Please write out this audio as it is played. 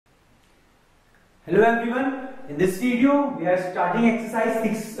Hello everyone, in this video we are starting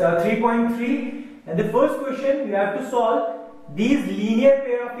exercise 3.3 and the first question we have to solve these linear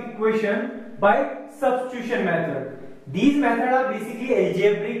pair of equation by substitution method. These methods are basically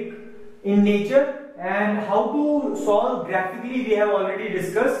algebraic in nature and how to solve graphically we have already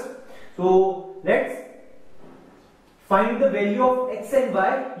discussed. So let's find the value of x and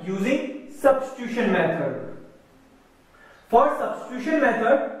y using substitution method. For substitution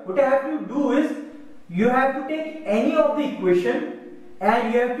method, what I have to do is you have to take any of the equation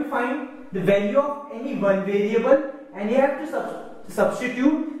and you have to find the value of any one variable and you have to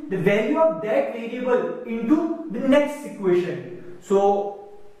substitute the value of that variable into the next equation. So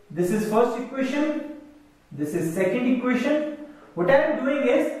this is first equation, this is second equation. What I am doing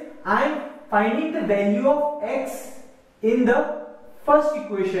is I am finding the value of x in the first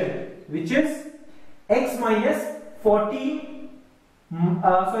equation, which is x minus 14.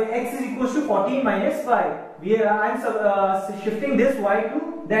 X is equals to 14 minus 5. I am shifting this y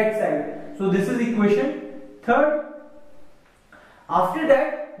to that side. So this is equation third. After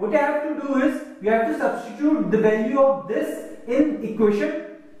that, what I have to do is we have to substitute the value of this in equation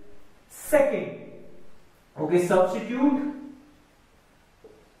second. Okay, substitute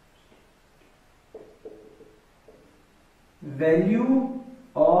value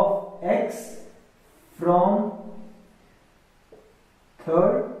of x from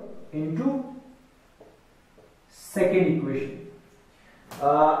third into second equation.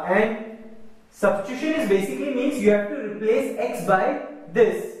 And substitution is basically means you have to replace x by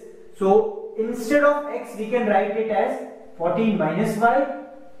this. So instead of x we can write it as 14 minus y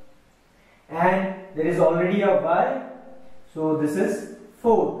and there is already a y. So this is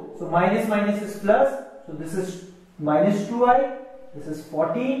 4. So minus minus is plus. So this is minus 2y. This is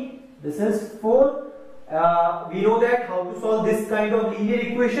 14. This is 4. We know that how to solve this kind of linear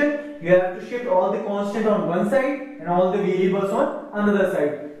equation. You have to shift all the constant on one side and all the variables on another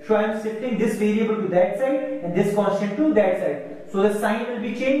side. So I am shifting this variable to that side and this constant to that side. So the sign will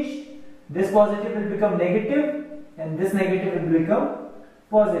be changed. This positive will become negative and this negative will become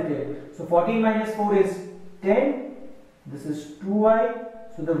positive. So 14 minus 4 is 10. This is 2y.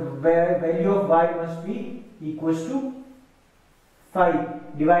 So the value of y must be equals to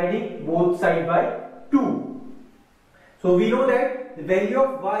 5, dividing both sides by 2. So we know that the value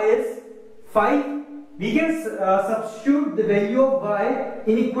of y is 5. We can substitute the value of y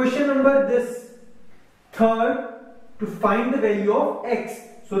in equation number this third to find the value of x.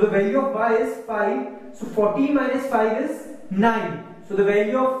 So the value of y is 5. So 14 minus 5 is 9. So the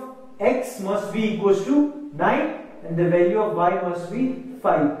value of x must be equals to 9 and the value of y must be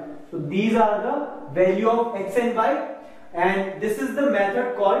 5. So these are the value of x and y. And this is the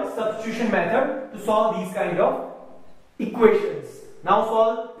method called substitution method to solve these kind of equations.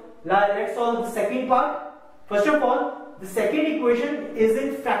 Now let's solve the second part. First of all, the second equation is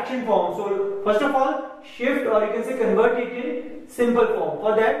in fraction form. So first of all, shift or you can say convert it in simple form.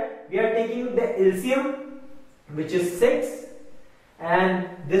 For that, we are taking the LCM, which is 6, and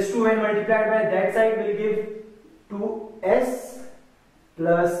this 2 when multiplied by that side will give 2s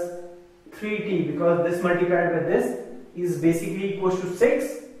plus 3t, because this multiplied by this is basically equals to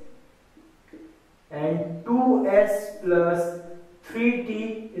 6 and 2s plus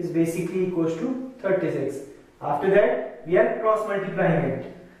 3t is basically equals to 36. After that we are cross multiplying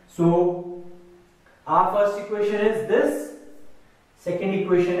it. So our first equation is this, second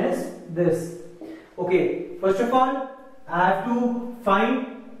equation is this. Okay, first of all I have to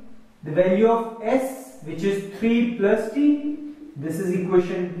find the value of s, which is 3 plus t. This is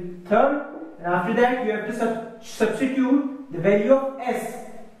equation third. And after that you have to substitute the value of s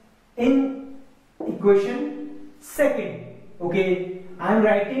in equation second. Okay, I am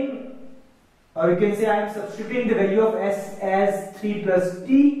writing, or you can say I am substituting the value of s as 3 plus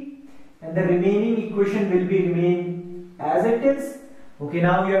t and the remaining equation will be remain as it is. Okay,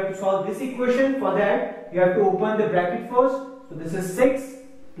 now you have to solve this equation. For that you have to open the bracket first. So this is 6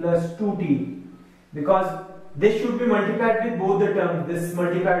 plus 2t, because this should be multiplied with both the terms. This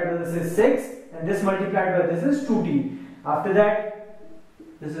multiplied by this is 6 and this multiplied by this is 2t. After that,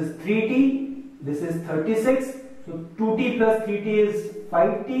 this is 3t, this is 36. So 2t plus 3t is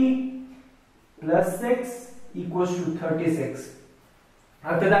 5t plus 6 equals to 36.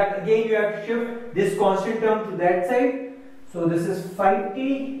 After that, again you have to shift this constant term to that side. So this is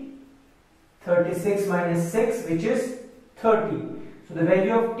 5t, 36 minus 6, which is 30. So the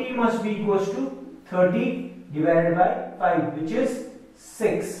value of t must be equals to 30 divided by 5, which is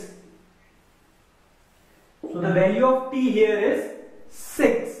 6. So the value of t here is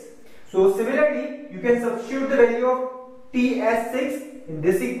 6. So similarly, you can substitute the value of t as 6 in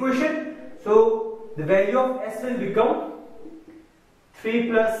this equation. So the value of s will become 3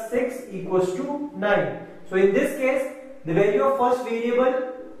 plus 6 equals to 9. So in this case, the value of first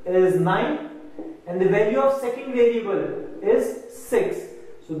variable is 9 and the value of second variable is 6.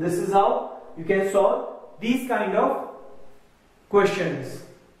 So this is how you can solve these kind of questions.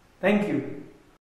 Thank you.